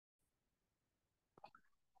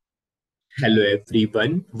Hello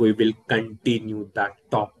everyone, we will continue the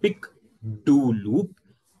topic do loop,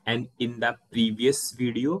 and in the previous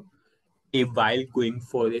video, while going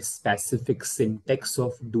for a specific syntax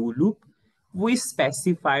of do loop, we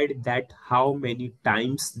specified that how many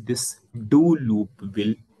times this do loop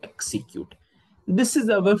will execute. This is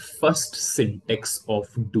our first syntax of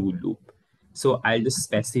do loop. So I'll just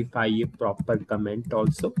specify a proper comment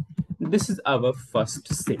also. This is our first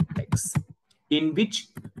syntax in which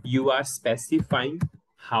you are specifying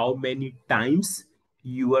how many times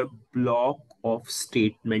your block of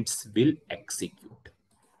statements will execute.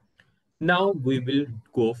 Now we will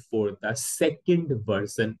go for the second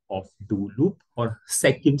version of do loop or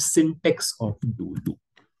second syntax of do loop.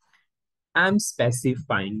 I'm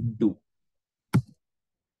specifying do.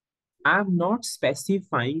 I'm not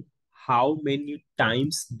specifying how many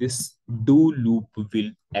times this do loop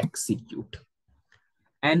will execute.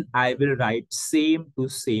 And I will write same to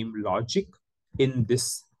same logic in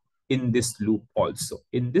this loop also,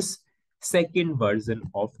 in this second version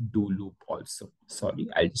of do loop also. Sorry,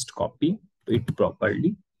 I'll just copy it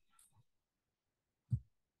properly.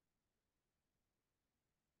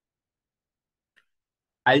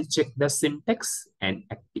 I'll check the syntax and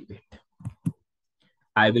activate.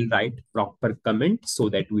 I will write proper comment so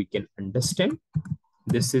that we can understand.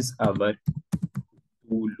 This is our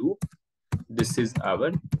do loop. This is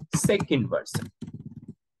our second version.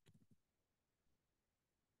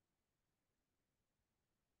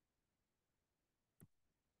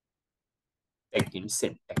 Second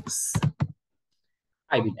syntax.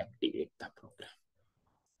 I will activate the program.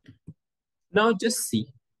 Now just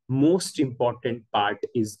see, most important part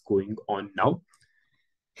is going on now.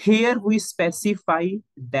 Here we specify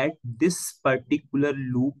that this particular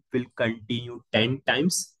loop will continue 10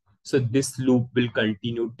 times. So this loop will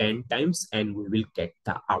continue 10 times and we will get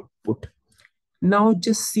the output. Now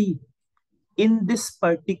just see, in this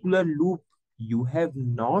particular loop, you have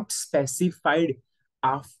not specified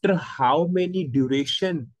after how many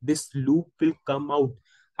duration this loop will come out,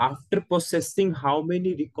 after processing how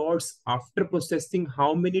many records, after processing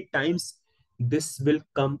how many times this will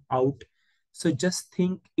come out. So just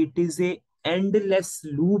think, it is a endless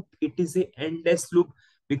loop. It is a endless loop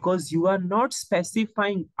because you are not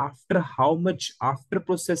specifying after how much, after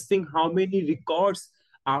processing how many records,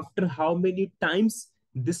 after how many times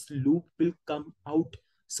this loop will come out.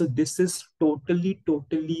 So this is totally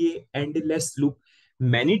a endless loop.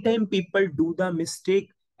 Many time people do the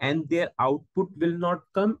mistake and their output will not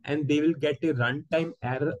come and they will get a runtime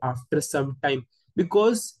error after some time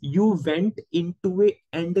because you went into a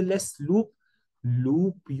endless loop.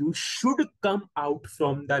 You should come out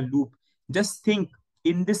from the loop. Just think,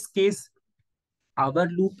 in this case our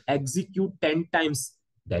loop execute 10 times,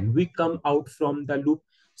 then we come out from the loop.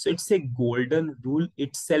 So it's a golden rule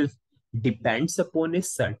itself. Depends upon a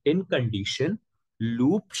certain condition,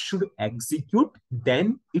 loop should execute,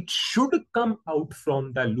 then it should come out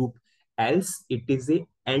from the loop, else it is a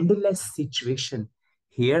endless situation.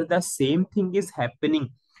 Here the same thing is happening.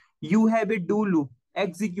 You have a do loop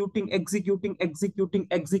executing.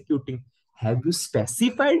 Have you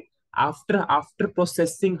specified after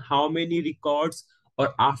processing how many records,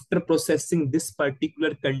 or after processing this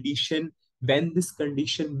particular condition, when this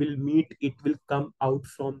condition will meet, it will come out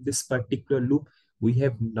from this particular loop? We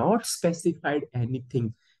have not specified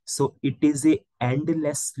anything. So it is a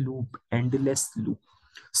endless loop.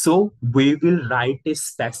 So we will write a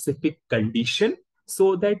specific condition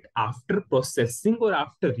so that after processing or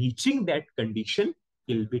after reaching that condition,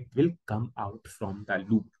 it will come out from the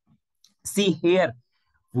loop. See here,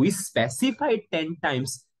 we specified 10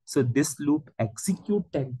 times. So this loop execute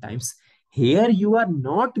 10 times. Here you are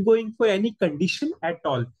not going for any condition at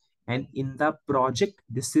all. And in the project,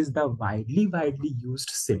 this is the widely used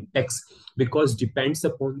syntax because depends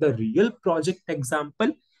upon the real project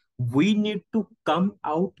example. We need to come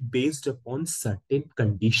out based upon certain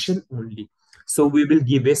condition only. So we will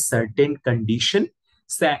give a certain condition.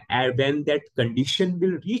 So when that condition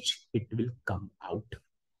will reach, it will come out.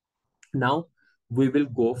 Now we will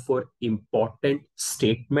go for important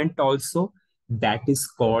statement also, that is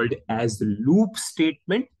called as loop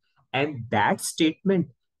statement, and that statement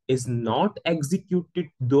is not executed,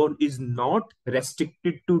 though is not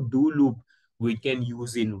restricted to do loop. We can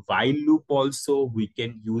use in while loop also, we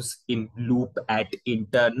can use in loop at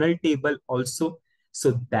internal table also.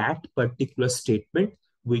 So that particular statement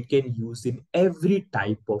we can use in every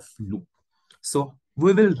type of loop. So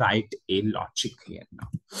we will write a logic here now.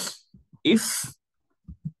 If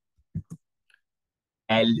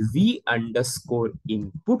LV underscore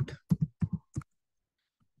input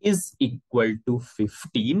is equal to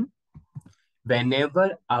 15,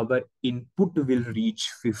 Whenever our input will reach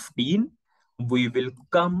 15, we will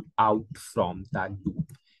come out from the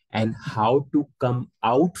loop. And how to come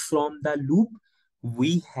out from the loop?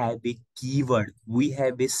 We have a keyword, we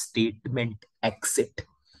have a statement exit.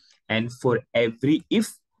 And for every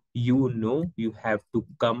if, you have to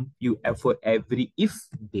come, for every if,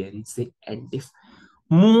 there is a end if.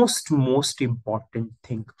 Most important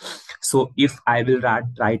thing. So if I will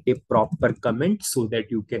write a proper comment so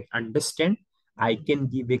that you can understand, I can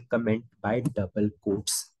give a comment by double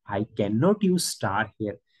quotes. I cannot use star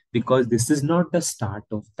here because this is not the start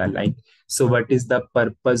of the line. So what is the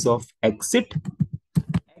purpose of exit?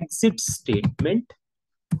 Exit statement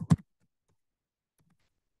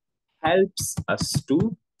helps us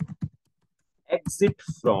to exit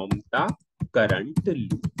from the current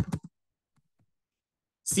loop.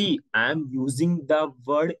 See, I'm using the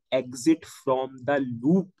word exit from the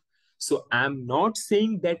loop. So I'm not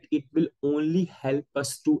saying that it will only help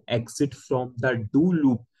us to exit from the do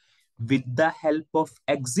loop. With the help of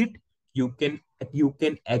exit, you can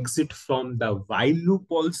exit from the while loop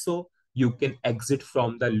also. You can exit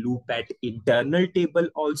from the loop at internal table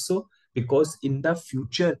also, because in the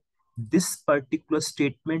future, this particular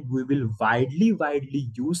statement we will widely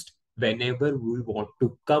used whenever we want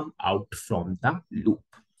to come out from the loop.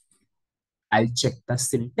 I'll check the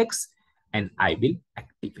syntax and I will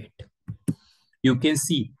activate. You can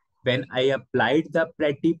see when I applied the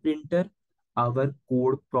pretty printer, our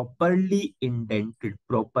code properly indented,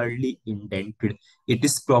 properly indented. It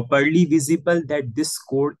is properly visible that this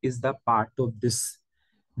code is the part of this.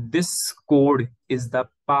 This code is the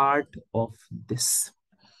part of this.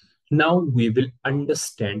 Now we will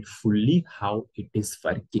understand fully how it is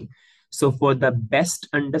working. So for the best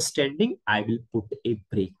understanding, I will put a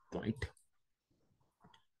breakpoint.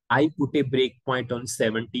 I put a breakpoint on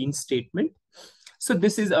 17 statement. So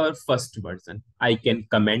this is our first version. I can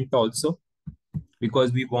comment also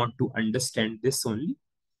because we want to understand this only.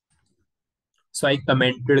 So I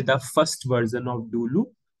commented the first version of do loop.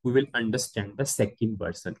 We will understand the second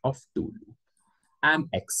version of do loop. I'm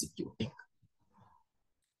executing.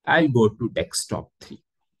 I'll go to desktop 3.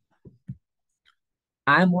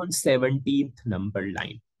 I'm on 17th number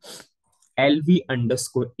line. LV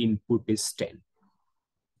underscore input is 10.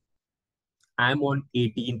 I'm on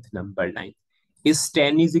 18th number line. Is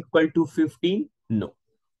 10 is equal to 15? No.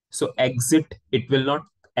 So exit, it will not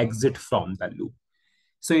exit from the loop.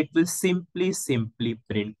 So it will simply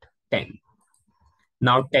print 10.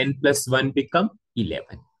 Now 10 plus 1 become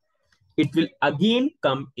 11. It will again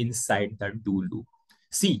come inside the do loop.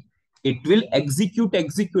 See, it will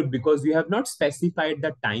execute because we have not specified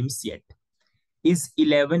the times yet. Is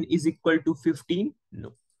 11 is equal to 15?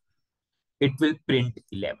 No. It will print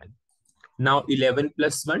 11. Now 11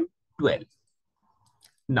 plus 1, 12.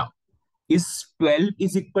 Now, is 12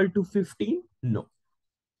 is equal to 15? No.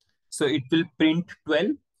 So it will print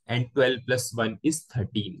 12 and 12 plus 1 is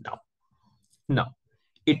 13 now. Now,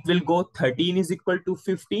 it will go 13 is equal to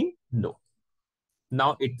 15? No.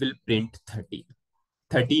 Now it will print 13.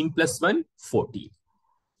 13 plus 1, 14.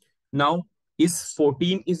 Now, is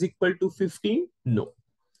 14 is equal to 15? No.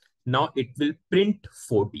 Now it will print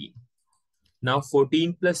 14. Now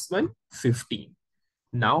 14 plus 1, 15.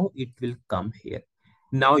 Now it will come here.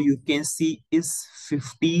 Now you can see, is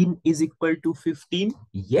 15 is equal to 15?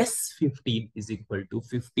 Yes, 15 is equal to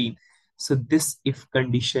 15. So this if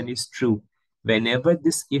condition is true. Whenever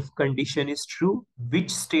this if condition is true,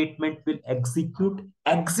 which statement will execute?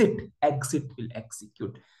 Exit will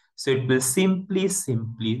execute. So it will simply,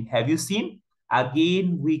 have you seen?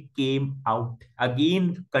 Again, we came out.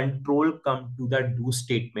 Again, control come to the do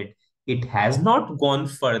statement. It has not gone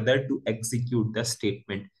further to execute the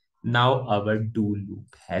statement. Now our do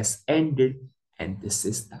loop has ended and this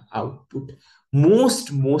is the output.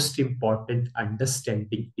 Most important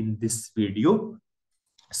understanding in this video.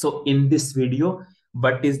 So in this video,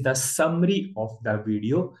 what is the summary of the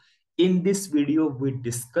video? In this video, we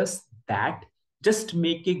discuss that just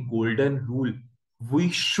make a golden rule. We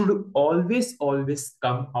should always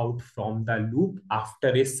come out from the loop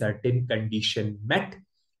after a certain condition met.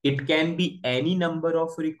 It can be any number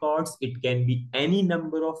of records, it can be any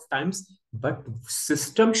number of times, but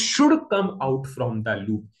system should come out from the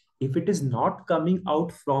loop. If it is not coming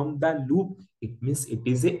out from the loop, it means it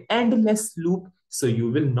is an endless loop. So you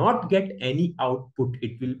will not get any output.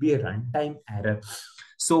 It will be a runtime error.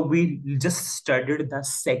 So we just studied the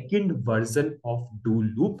second version of do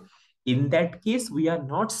loop. In that case, we are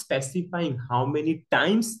not specifying how many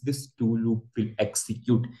times this do loop will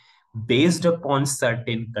execute. Based upon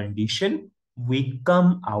certain condition, we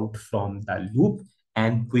come out from the loop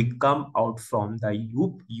and we come out from the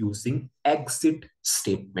loop using exit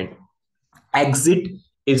statement. Exit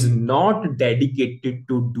is not dedicated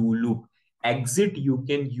to do loop. Exit you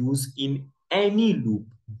can use in any loop,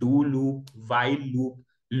 do loop, while loop,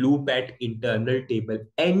 loop at internal table,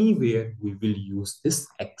 anywhere we will use this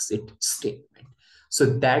exit statement. So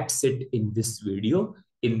that's it in this video.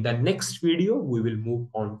 In the next video, we will move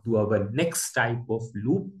on to our next type of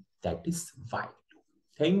loop, that is while loop.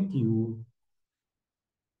 Thank you.